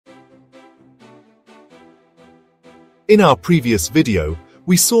In our previous video,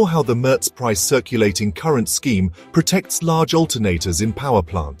 we saw how the Merz-Price circulating current scheme protects large alternators in power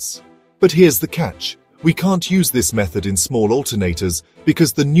plants. But here's the catch. We can't use this method in small alternators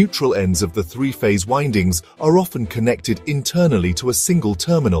because the neutral ends of the three-phase windings are often connected internally to a single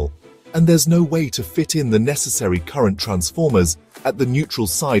terminal, and there's no way to fit in the necessary current transformers at the neutral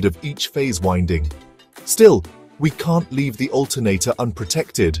side of each phase winding. Still, we can't leave the alternator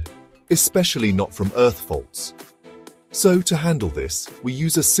unprotected, especially not from earth faults. So to handle this, we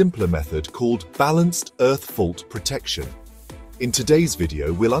use a simpler method called balanced earth fault protection. In today's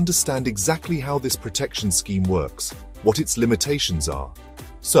video, we'll understand exactly how this protection scheme works, what its limitations are.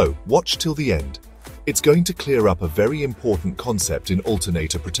 So, watch till the end. It's going to clear up a very important concept in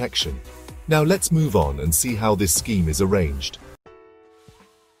alternator protection. Now let's move on and see how this scheme is arranged.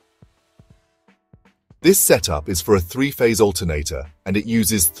 This setup is for a three-phase alternator, and it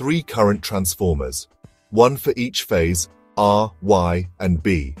uses three current transformers, one for each phase, R, Y, and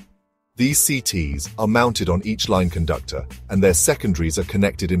B. These CTs are mounted on each line conductor, and their secondaries are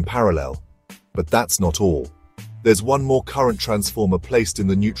connected in parallel. But that's not all. There's one more current transformer placed in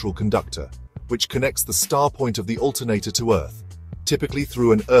the neutral conductor, which connects the star point of the alternator to earth, typically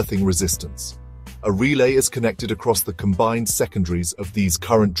through an earthing resistance. A relay is connected across the combined secondaries of these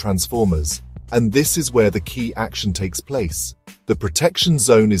current transformers, and this is where the key action takes place. The protection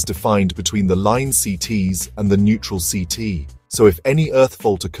zone is defined between the line CTs and the neutral CT, so if any earth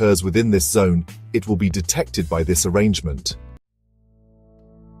fault occurs within this zone, it will be detected by this arrangement.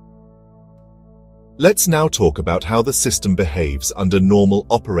 Let's now talk about how the system behaves under normal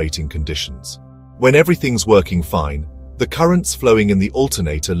operating conditions. When everything's working fine, the currents flowing in the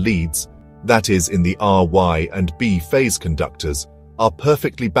alternator leads, that is in the R, Y, and B phase conductors, are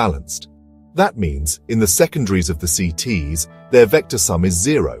perfectly balanced. That means, in the secondaries of the CTs, their vector sum is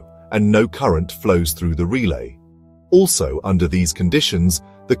 0, and no current flows through the relay. Also, under these conditions,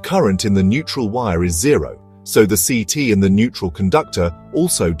 the current in the neutral wire is 0, so the CT in the neutral conductor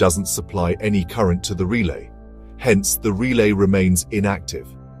also doesn't supply any current to the relay. Hence, the relay remains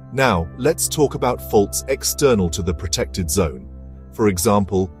inactive. Now, let's talk about faults external to the protected zone. For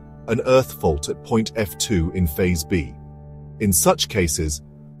example, an earth fault at point F2 in phase B. In such cases,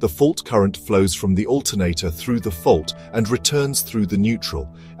 the fault current flows from the alternator through the fault and returns through the neutral,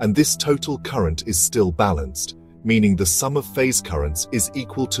 and this total current is still balanced, meaning the sum of phase currents is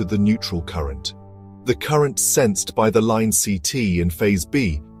equal to the neutral current. The current sensed by the line CT in phase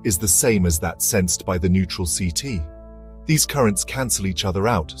B is the same as that sensed by the neutral CT. These currents cancel each other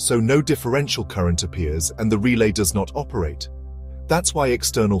out, so no differential current appears and the relay does not operate. That's why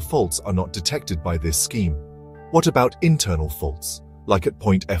external faults are not detected by this scheme. What about internal faults, like at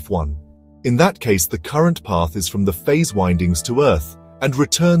point F1? In that case, the current path is from the phase windings to earth and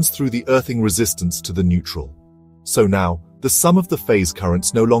returns through the earthing resistance to the neutral. So now, the sum of the phase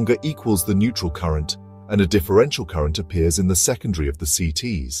currents no longer equals the neutral current, and a differential current appears in the secondary of the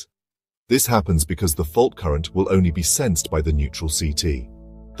CTs. This happens because the fault current will only be sensed by the neutral CT.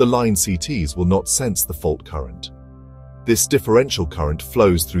 The line CTs will not sense the fault current. This differential current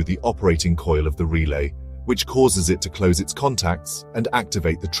flows through the operating coil of the relay, which causes it to close its contacts and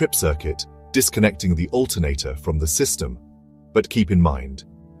activate the trip circuit, disconnecting the alternator from the system. But keep in mind,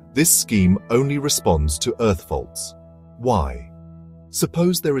 this scheme only responds to earth faults. Why?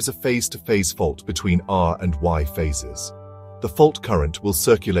 Suppose there is a phase-to-phase fault between R and Y phases. The fault current will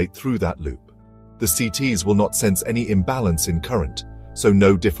circulate through that loop. The CTs will not sense any imbalance in current, so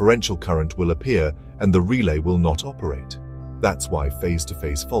no differential current will appear and the relay will not operate. That's why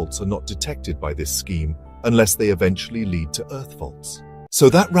phase-to-phase faults are not detected by this scheme unless they eventually lead to earth faults. So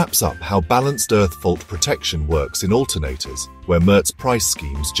that wraps up how balanced earth fault protection works in alternators, where Merz-Price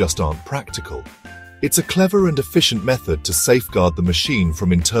schemes just aren't practical. It's a clever and efficient method to safeguard the machine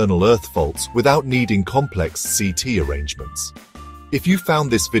from internal earth faults without needing complex CT arrangements. If you found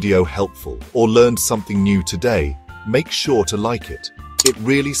this video helpful or learned something new today, make sure to like it. It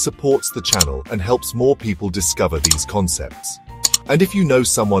really supports the channel and helps more people discover these concepts. And if you know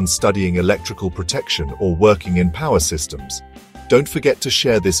someone studying electrical protection or working in power systems, don't forget to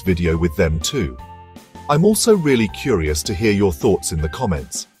share this video with them too. I'm also really curious to hear your thoughts in the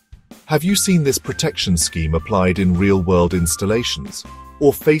comments. Have you seen this protection scheme applied in real-world installations,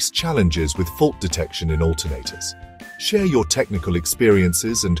 or faced challenges with fault detection in alternators? Share your technical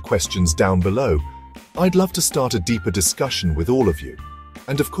experiences and questions down below. I'd love to start a deeper discussion with all of you.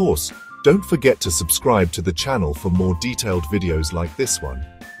 And of course, don't forget to subscribe to the channel for more detailed videos like this one.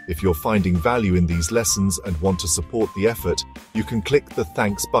 If you're finding value in these lessons and want to support the effort, you can click the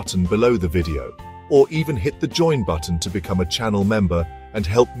thanks button below the video, or even hit the join button to become a channel member and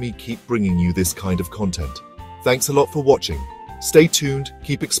help me keep bringing you this kind of content. Thanks a lot for watching. Stay tuned,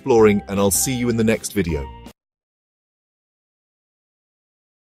 keep exploring, and I'll see you in the next video.